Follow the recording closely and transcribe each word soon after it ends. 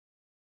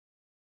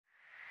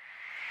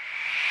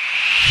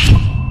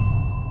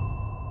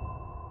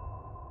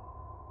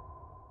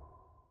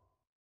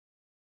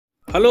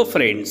Hello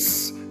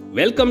friends,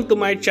 welcome to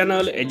my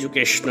channel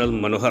Educational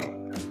Manohar.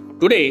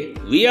 Today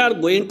we are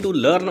going to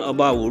learn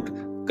about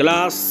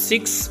class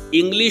 6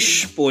 English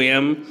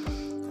poem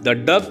The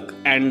Duck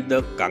and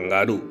the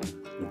Kangaroo.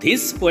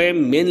 This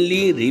poem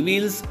mainly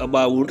reveals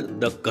about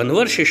the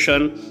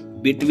conversation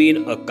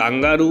between a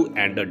kangaroo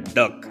and a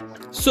duck.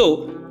 So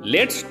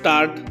let's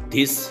start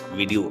this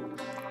video.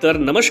 तर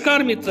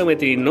नमस्कार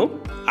मित्रमैत्रिणींनो,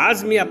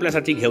 आज मी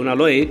आपल्यासाठी घेऊन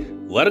आलोय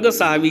वर्ग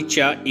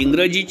 6वीच्या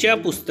इंग्रजीच्या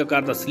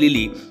पुस्तकात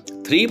असलेली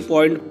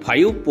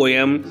 3.5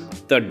 poem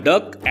the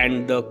duck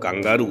and the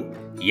kangaroo.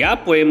 या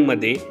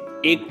पोएममध्ये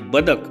एक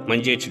बदक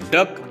म्हणजेच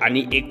डक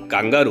आणि एक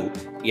कांगारू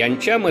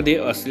यांच्यामध्ये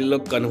असलेलं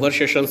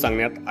कन्व्हर्सेशन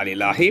सांगण्यात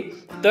आलेलं आहे.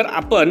 तर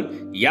आपण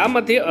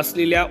यामध्ये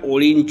असलेल्या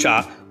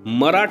ओळींचा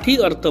मराठी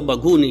अर्थ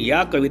बघून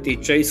या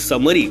कवितेची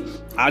समरी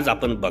आज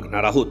आपण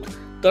बघणार आहोत.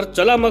 तर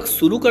चला मग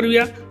सुरू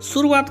करूया.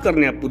 सुरुवात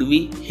करण्यापूर्वी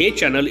हे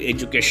चॅनल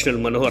एज्युकेशनल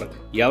मनोहर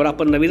यावर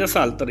आपण नवीन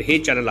असाल तर हे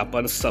चॅनल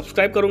आपण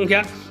सबस्क्राईब करून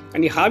घ्या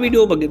आणि हा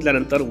व्हिडिओ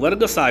बघितल्यानंतर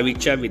वर्ग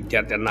 6वीच्या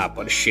विद्यार्थ्यांना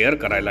आपण शेअर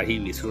करायलाही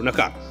विसरू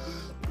नका.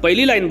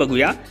 पहिली लाईन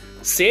बघूया.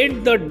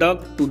 Sed the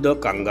duck to the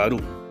kangaroo.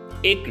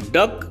 एक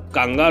डक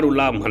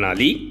कांगारूला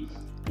म्हणाली,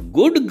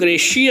 good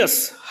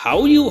gracious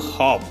how you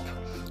hop.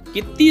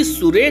 किती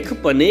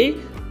सुरेखपणे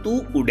तू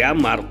उड्या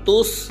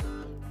मारतोस.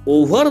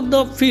 Over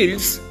the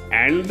fields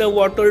and the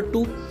water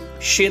to.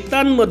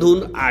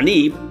 शेतांमधून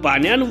आणि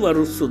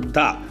पाण्यांवर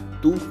सुद्धा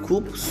तू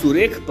खूप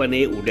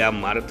सुरेखपणे उड्या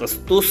मारत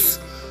असतोस.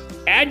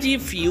 As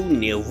if you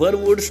never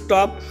would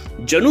stop.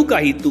 जणू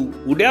काही तू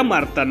उड्या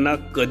मारताना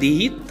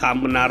कधीही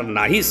थांबणार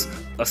नाहीस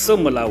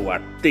असं मला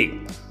वाटते.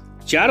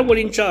 4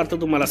 ओळींचा अर्थ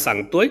तुम्हाला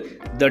सांगतोय.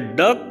 The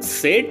duck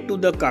sed to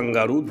the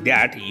kangaroo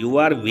that you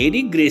R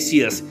very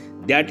gracious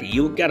that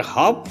you can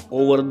hop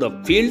over the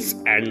fields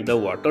and the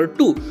water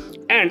two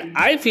and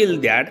I feel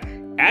that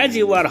as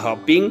you R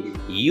hopping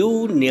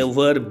you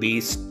never be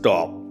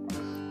stop.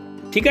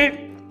 ठीक आहे.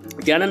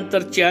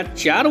 त्यानंतरच्या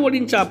 4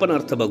 ओळींचा आपण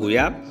अर्थ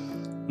बघूया.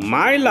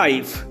 माय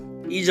life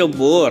is a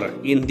bore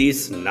in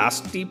this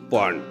nasty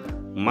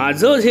pond.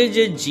 माझं हे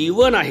जे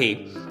जीवन आहे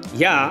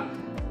ह्या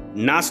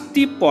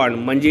नास्टी पॉन्ड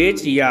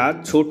म्हणजेच या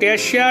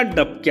छोट्याशा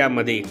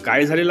डबक्यामध्ये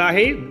काय झालेलं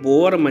आहे.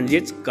 बोअर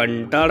म्हणजेच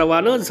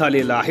कंटाळवाणं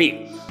झालेलं आहे.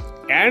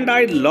 And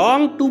I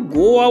long to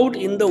go out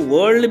in the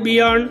world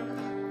beyond.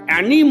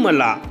 आणि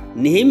मला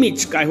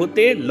नेहमीच काय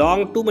होते.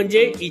 लॉंग टू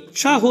म्हणजे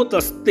इच्छा होत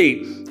असते.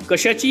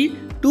 कशाची.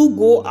 To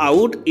go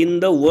out in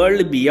the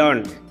world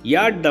beyond.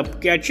 या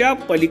डबक्याच्या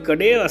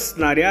पलीकडे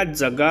असणाऱ्या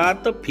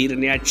जगात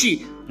फिरण्याची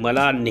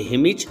मला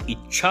नेहमीच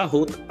इच्छा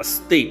होत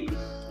असते.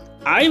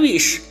 I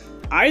wish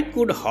I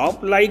could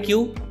hop like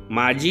you.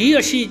 माझी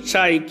अशी इच्छा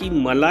आहे की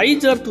मलाही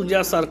जर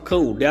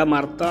तुझ्यासारखं उड्या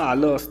मारता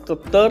आलं असतं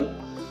तर.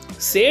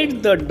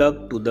 Sed the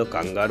duck to the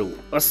kangaroo.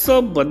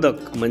 असं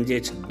बदक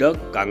म्हणजेच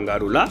डक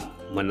कांगारूला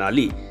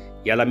म्हणाली.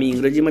 याला मी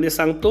इंग्रजीमध्ये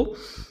सांगतो.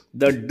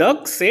 The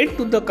duck sed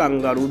to the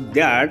kangaroo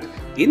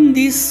that in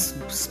this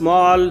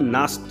small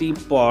nasty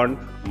pond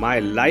my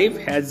life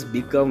has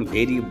become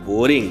very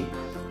boring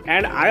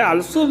and I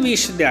also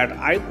wish that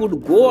I could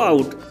go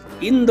out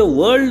in the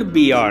world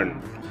beyond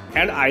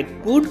and I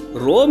could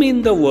roam in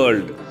the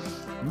world.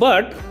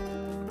 But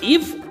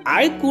if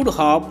I could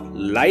hop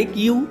like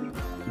you,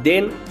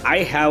 then I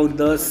have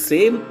the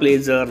same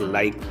pleasure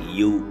like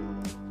you.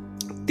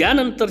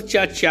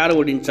 त्यानंतरच्या 4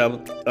 ओळींचा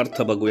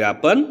अर्थ बघूया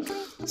आपण.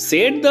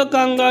 Said the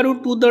kangaroo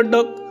to the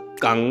duck.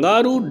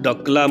 Kangaroo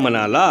डकला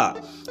म्हणाला,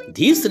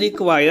 This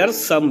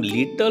requires some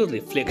little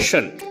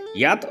reflection.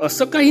 यात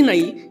असं काही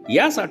नाही.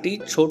 यासाठी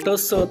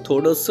छोटंसं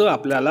थोडंसं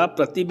आपल्याला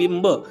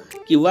प्रतिबिंब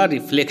किंवा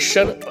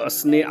रिफ्लेक्शन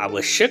असणे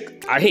आवश्यक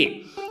आहे.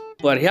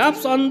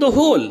 Perhaps on the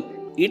hole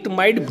it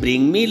might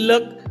bring me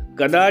luck.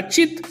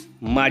 कदाचित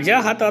माझ्या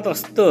हातात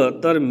असतं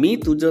तर मी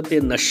तुझं ते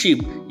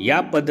नशीब या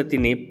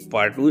पद्धतीने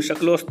पाठवू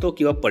शकलो असतो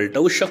किंवा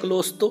पलटवू शकलो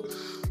असतो.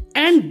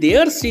 And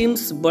there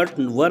seems but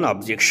one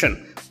objection.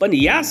 पण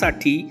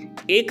यासाठी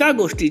एका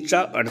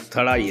गोष्टीचा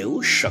अडथळा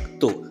येऊ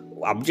शकतो.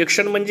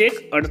 ऑब्जेक्शन म्हणजे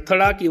एक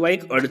अडथळा किंवा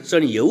एक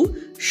अडचण येऊ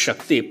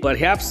शकते.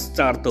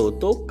 परहॅप्सचा अर्थ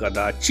होतो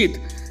कदाचित.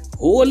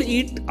 Hole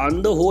it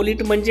on the hole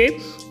it म्हणजे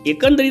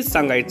एकंदरीत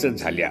सांगायचं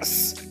झाल्यास.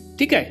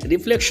 ठीक आहे.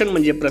 रिफ्लेक्शन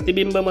म्हणजे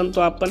प्रतिबिंब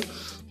म्हणतो आपण.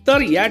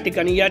 तर या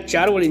ठिकाणी या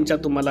 4 ओळींचा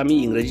तुम्हाला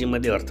मी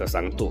इंग्रजीमध्ये अर्थ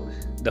सांगतो.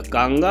 The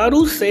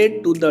kangaroo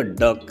sed to the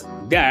duck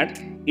that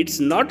it's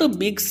not a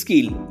big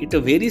skill it a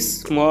very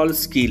small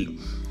skill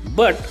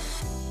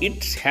but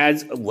it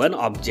has one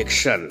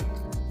objection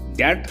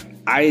that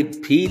I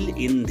feel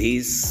in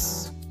this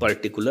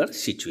particular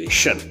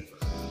situation.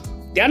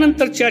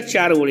 त्यानंतरच्या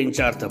 4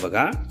 ओळींचा अर्थ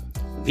बघा.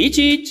 Which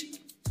is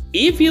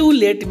if you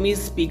let me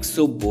speak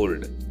so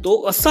bold.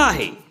 तो असा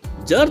आहे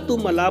जर तू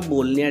मला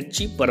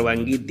बोलण्याची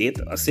परवानगी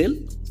देत असेल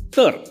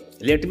तर.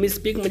 लेट मी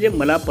स्पीक म्हणजे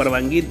मला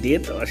परवानगी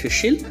देत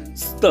असशील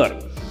तर.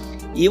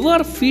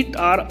 Your feet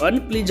R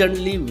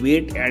अनप्लिजंटली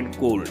weight and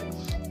cold.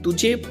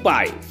 तुझे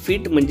पाय.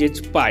 फीट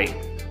म्हणजेच पाय.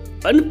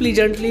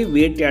 अनप्लिजंटली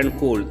वेट अँड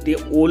कोल्ड ते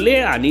ओले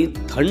आणि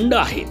थंड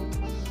आहेत.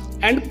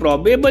 And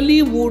probably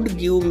wood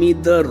give me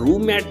the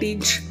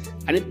रूमॅटिज.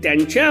 आणि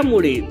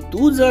त्यांच्यामुळे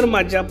तू जर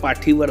माझ्या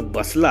पाठीवर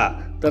बसला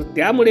तर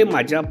त्यामुळे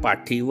माझ्या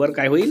पाठीवर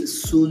काय होईल,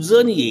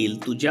 सुजन येईल.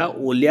 तुझ्या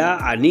ओल्या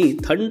आणि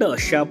थंड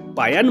अशा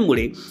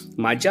पायांमुळे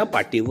माझ्या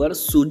पाठीवर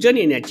सुजन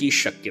येण्याची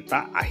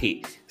शक्यता आहे,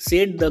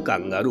 सेड द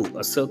कांगारू,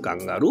 असं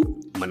कांगारू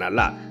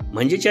म्हणाला.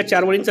 म्हणजेच्या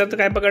 4 ओळींचा अर्थ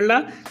काय पकडला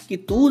की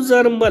तू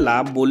जर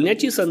मला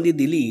बोलण्याची संधी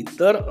दिली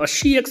तर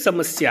अशी एक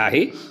समस्या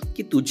आहे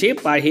की तुझे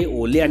पाय हे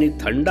ओले आणि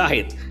थंड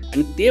आहेत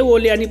आणि ते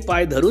ओले आणि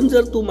पाय धरून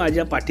जर तू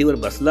माझ्या पाठीवर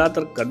बसला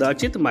तर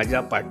कदाचित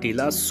माझ्या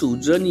पाठीला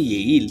सुजन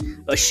येईल,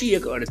 अशी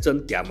एक अडचण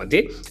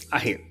त्यामध्ये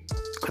आहे.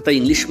 आता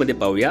इंग्लिशमध्ये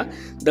पाहूया.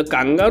 The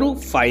kangaroo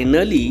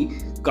finally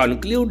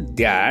conclude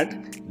that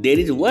there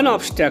is one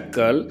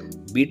obstacle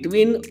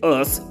between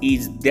us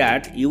is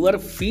that your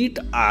feet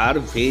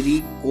are very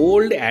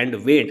cold and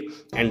wet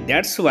and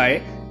that's why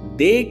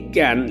they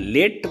can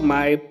let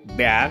my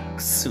back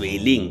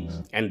swelling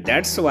and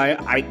that's why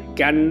I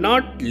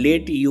cannot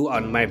let you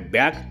on my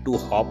back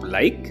to hop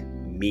like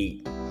me.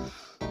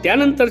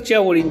 त्यानंतरच्या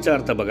ओळींचा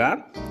अर्थ बघा.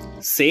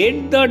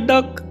 said the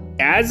duck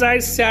as I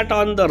sat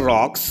on the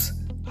rocks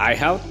I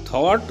have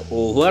thought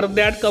over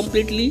that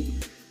completely.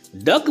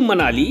 Duck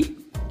म्हणाली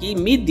की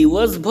मी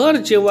दिवसभर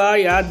जेव्हा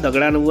या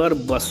दगडांवर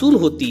बसून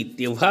होती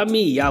तेव्हा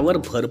मी यावर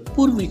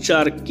भरपूर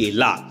विचार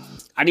केला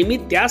आणि मी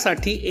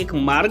त्यासाठी एक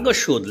मार्ग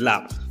शोधला.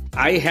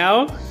 I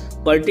have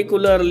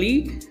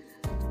particularly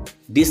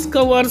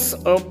discovers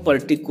a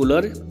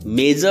particular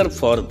major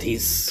for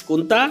this.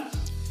 कोणता?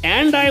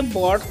 And I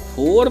bought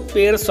 4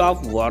 pairs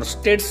of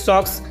वॉर्स्टेड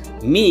socks.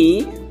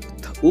 मी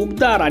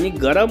उबदार आणि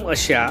गरम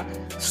अशा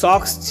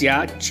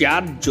सॉक्सच्या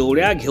 4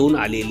 जोड्या घेऊन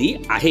आलेली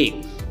आहे.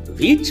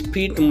 which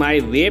fit my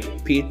web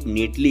feet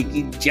neatly,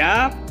 की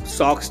ज्या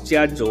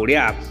सॉक्सच्या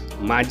जोड्या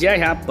माझ्या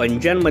ह्या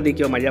पंजांमध्ये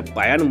किंवा माझ्या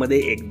पायांमध्ये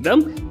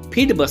एकदम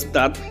फिट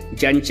बसतात,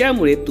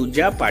 ज्यांच्यामुळे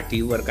तुझ्या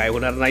पाठीवर काय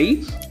होणार नाही,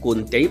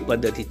 कोणत्याही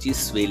पद्धतीची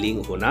स्वेलिंग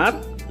होणार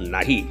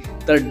नाही.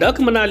 तर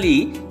डक म्हणाली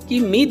की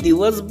मी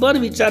दिवसभर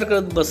विचार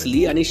करत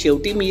बसली आणि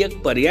शेवटी मी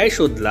एक पर्याय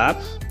शोधला.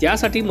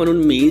 त्यासाठी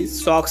म्हणून मी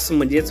सॉक्स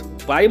म्हणजेच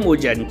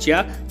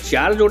पायमोज्यांच्या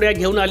 4 जोड्या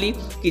घेऊन आली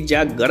की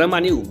ज्या गरम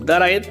आणि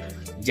उबदार आहेत,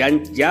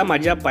 ज्या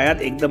माझ्या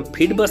पायात एकदम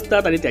फिट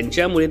बसतात आणि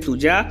त्यांच्यामुळे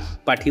तुझ्या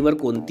पाठीवर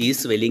कोणतीही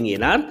स्वेलिंग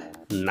येणार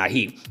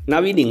नाही.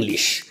 नाव in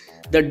English.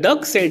 The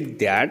duck sed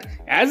that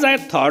as I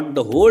thought the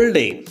hole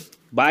day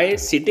bye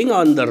sitting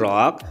on the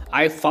rock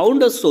I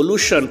found a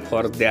solution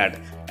for that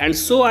and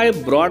so I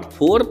brought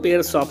 4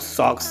 pairs of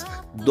socks.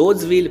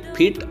 Those will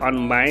fit on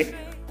my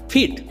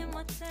feet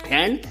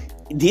and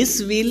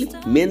this will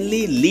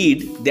mainly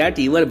lead that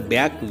your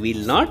back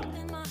will not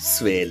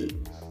swell.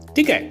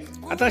 ठीक आहे.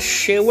 आता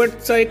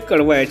शेवटचा एक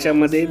कडवा,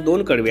 याच्यामध्ये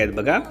 2 कडवे आहेत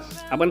बघा.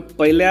 आपण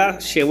पहिल्या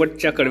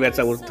शेवटच्या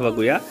कडव्याचा अर्थ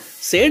बघूया.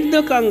 Sed the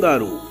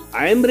kangaroo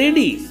I am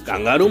ready.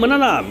 Kangaroo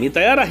म्हणाला मी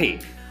तयार आहे.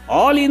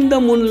 ऑल इन द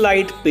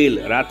मूनलाईट पेल.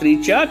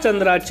 रात्रीच्या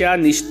चंद्राच्या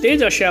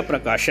निस्तेज अशा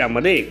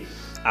प्रकाशामध्ये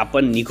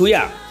आपण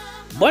निघूया.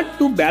 But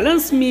to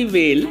balance me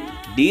well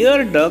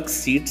dear duck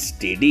seat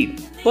steady.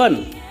 पण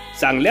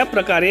चांगल्या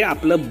प्रकारे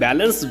आपलं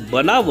बॅलन्स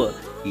बनावं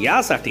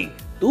यासाठी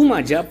तू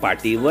माझ्या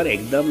पाठीवर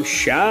एकदम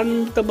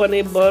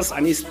शांतपणे बस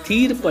आणि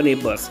स्थिरपणे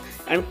बस.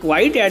 And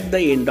quiet at the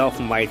end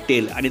of my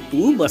tail. आणि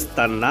तू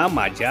बसताना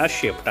माझ्या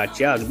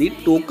शेपटाच्या अगदी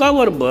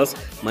टोकावर बस,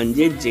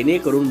 म्हणजे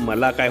जेणेकरून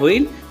मला काय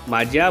होईल,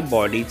 माझ्या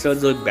बॉडीचा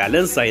जो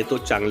बॅलन्स आहे तो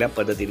चांगल्या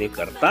पद्धतीने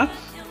करता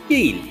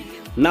येईल.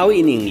 नाव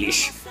in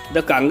English. The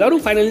kangaroo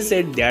finally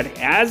sed that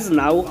as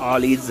now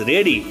all is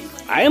ready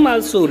I am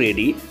also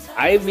ready.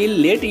 I will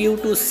let you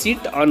to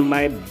sit on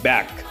my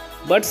back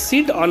but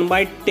sit on my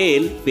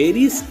tail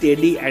very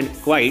steady and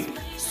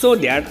quiet so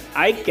that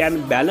I can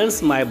balance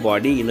my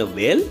body in a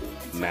well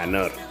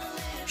manner.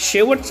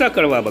 शेवटचा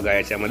कडवा बघा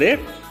याच्यामध्ये.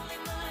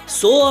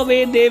 So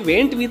away they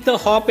went with a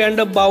hop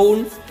and a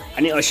bound.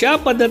 आणि अशा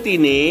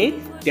पद्धतीने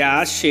त्या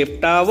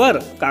शेपटावर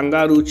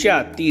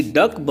कांगारूच्या ती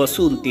duck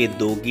बसून ते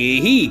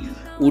दोघेही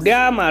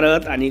उड्या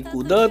मारत आणि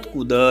कुदत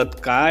कुदत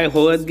काय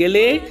होत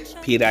गेले,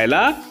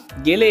 फिरायला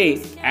गेले.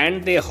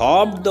 And they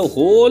hop the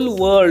hole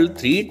world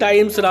 3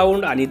 times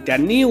round. आणि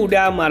त्यांनी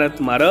उड्या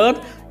मारत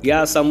मारत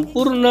या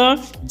संपूर्ण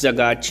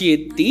जगाची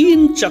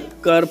 3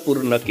 चक्कर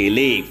पूर्ण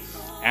केले.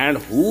 And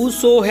who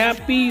so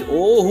happy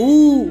O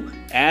who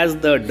as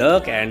the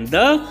duck and the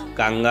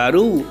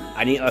kangaroo.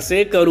 आणि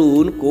असे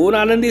करून कोण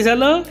आनंदी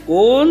झालं,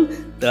 कोण,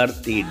 तर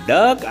ती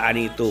डक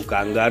आणि तो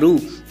कांगारू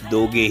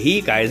दोघेही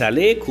काय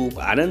झाले, खूप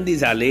आनंदी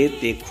झाले,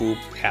 ते खूप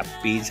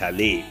हॅप्पी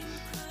झाले.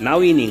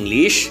 नाव in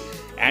English.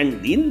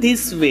 And in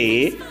this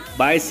way,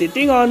 by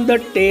sitting on the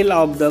tail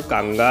of the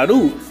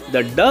kangaroo,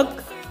 the duck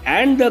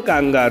and the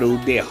kangaroo,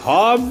 they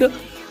hopped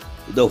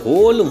the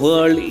whole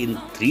world in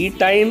 3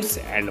 times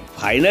and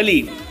finally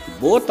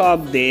both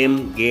of them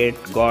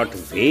got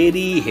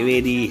very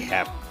very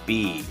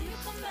happy.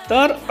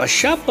 तर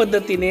अशा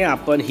पद्धतीने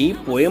आपण ही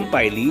poem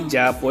पाहिली,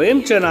 ज्या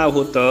पोएमचं नाव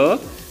होतं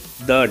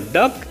the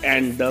duck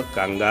and the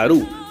kangaroo.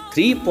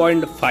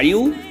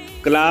 3.5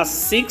 class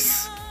 6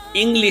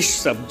 English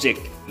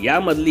subject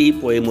यामधली he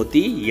poem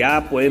होती. या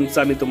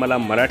पोएमचा मी तुम्हाला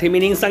मराठी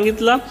मिनिंग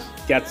सांगितलं,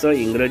 त्याचं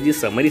इंग्रजी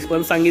समरीज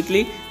पण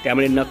सांगितली।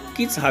 त्यामुळे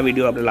नक्कीच हा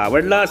व्हिडिओ आपल्याला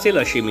आवडला असेल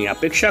अशी मी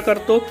अपेक्षा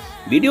करतो।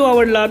 व्हिडिओ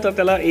आवडला तर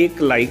त्याला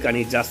एक लाईक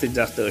आणि जास्तीत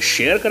जास्त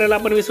शेअर करायला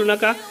पण विसरू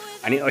नका।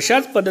 आणि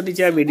अशाच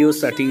पद्धतीच्या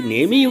व्हिडिओसाठी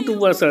नेहमी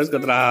यूट्यूबवर सर्च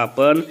करत राहा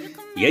आपण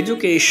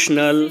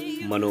एज्युकेशनल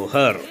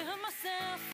मनोहर।